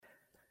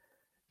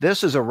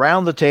This is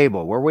Around the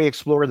Table, where we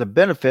explore the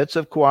benefits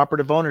of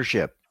cooperative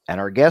ownership. And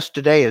our guest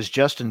today is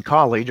Justin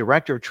Colley,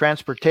 Director of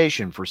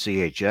Transportation for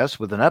CHS,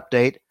 with an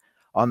update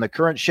on the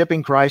current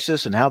shipping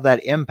crisis and how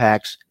that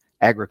impacts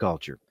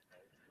agriculture.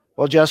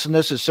 Well, Justin,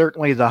 this is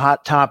certainly the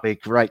hot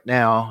topic right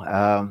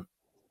now.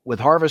 With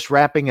harvest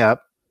wrapping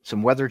up,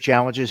 some weather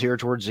challenges here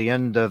towards the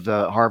end of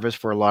the harvest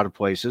for a lot of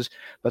places,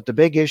 but the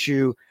big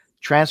issue,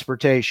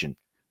 transportation,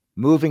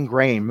 moving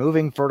grain,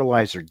 moving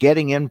fertilizer,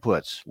 getting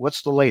inputs.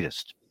 What's the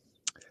latest?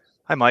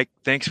 Hi, Mike.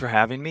 Thanks for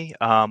having me.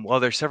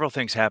 Well, there's several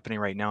things happening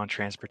right now in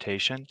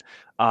transportation.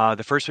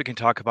 The first we can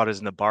talk about is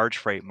in the barge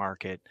freight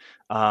market.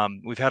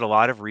 We've had a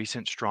lot of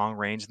recent strong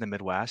rains in the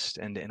Midwest,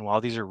 and while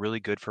these are really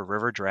good for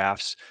river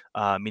drafts,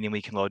 meaning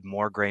we can load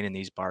more grain in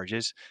these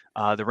barges,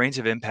 the rains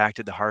have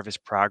impacted the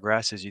harvest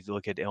progress as you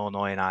look at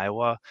Illinois and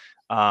Iowa,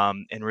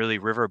 and really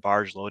river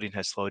barge loading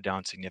has slowed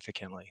down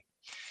significantly.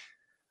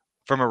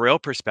 From a rail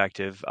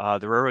perspective,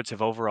 the railroads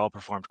have overall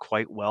performed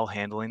quite well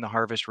handling the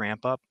harvest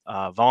ramp up.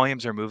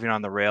 Volumes are moving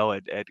on the rail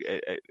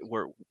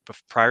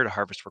prior to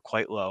harvest were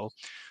quite low,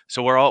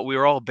 so we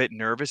were all a bit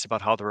nervous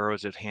about how the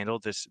railroads have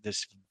handled this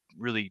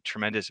really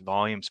tremendous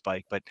volume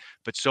spike. But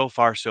so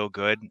far so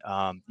good.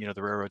 The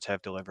railroads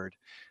have delivered.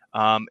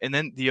 And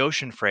then the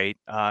ocean freight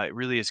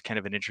really is kind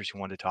of an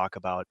interesting one to talk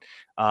about.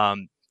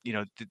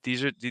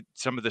 These are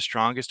some of the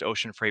strongest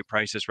ocean freight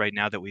prices right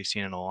now that we've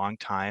seen in a long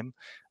time.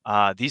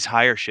 These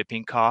higher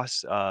shipping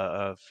costs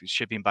of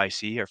shipping by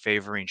sea are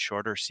favoring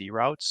shorter sea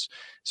routes.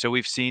 So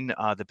we've seen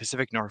the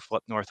Pacific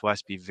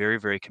Northwest be very,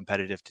 very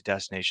competitive to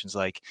destinations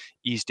like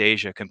East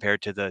Asia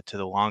compared to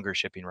the longer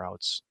shipping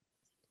routes.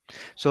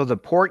 So the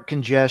port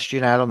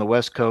congestion out on the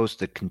West Coast,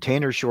 the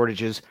container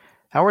shortages,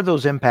 how are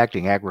those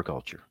impacting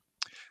agriculture?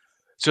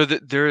 So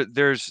there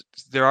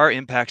are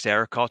impacts to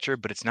agriculture,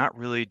 but it's not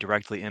really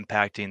directly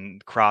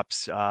impacting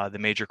crops. The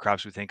major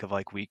crops we think of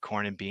like wheat,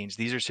 corn, and beans.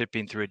 These are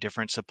shipping through a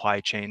different supply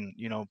chain.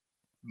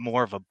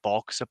 More of a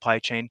bulk supply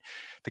chain.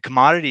 The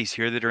commodities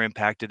here that are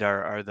impacted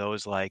are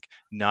those like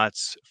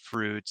nuts,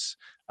 fruits,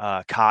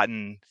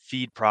 cotton,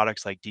 feed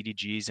products like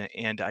DDGs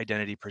and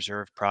identity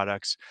preserved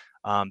products.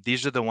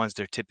 These are the ones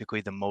that are typically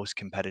the most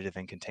competitive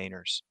in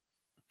containers.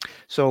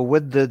 So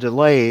with the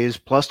delays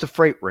plus the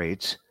freight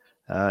rates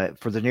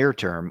for the near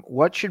term,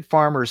 what should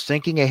farmers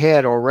thinking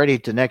ahead already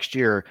to next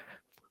year,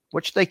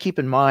 what should they keep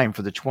in mind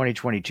for the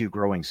 2022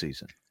 growing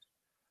season?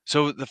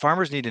 So the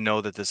farmers need to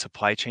know that the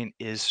supply chain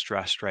is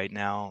stressed right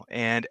now.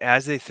 And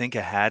as they think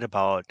ahead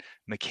about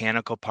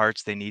mechanical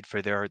parts they need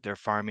for their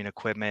farming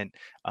equipment,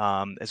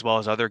 as well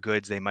as other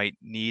goods they might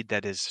need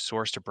that is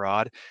sourced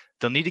abroad,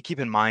 they'll need to keep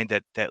in mind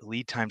that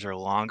lead times are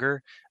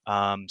longer.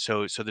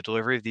 So the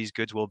delivery of these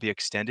goods will be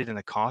extended and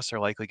the costs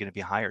are likely going to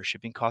be higher.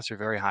 Shipping costs are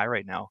very high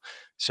right now.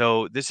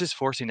 So this is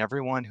forcing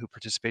everyone who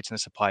participates in the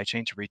supply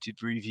chain to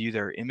review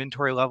their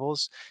inventory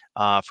levels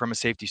from a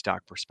safety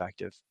stock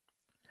perspective.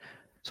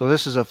 So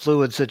this is a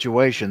fluid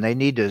situation.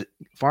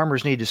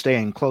 Farmers need to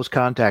stay in close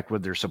contact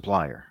with their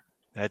supplier.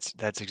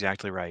 That's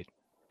exactly right.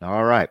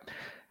 All right.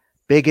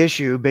 Big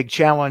issue, big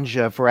challenge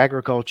for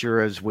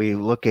agriculture as we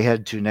look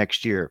ahead to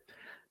next year.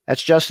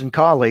 That's Justin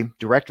Colley,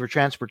 Director of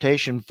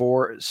Transportation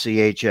for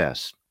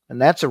CHS.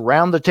 And that's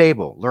Around the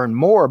Table. Learn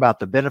more about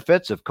the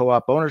benefits of co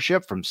op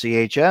ownership from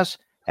CHS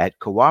at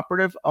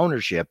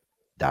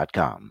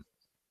cooperativeownership.com.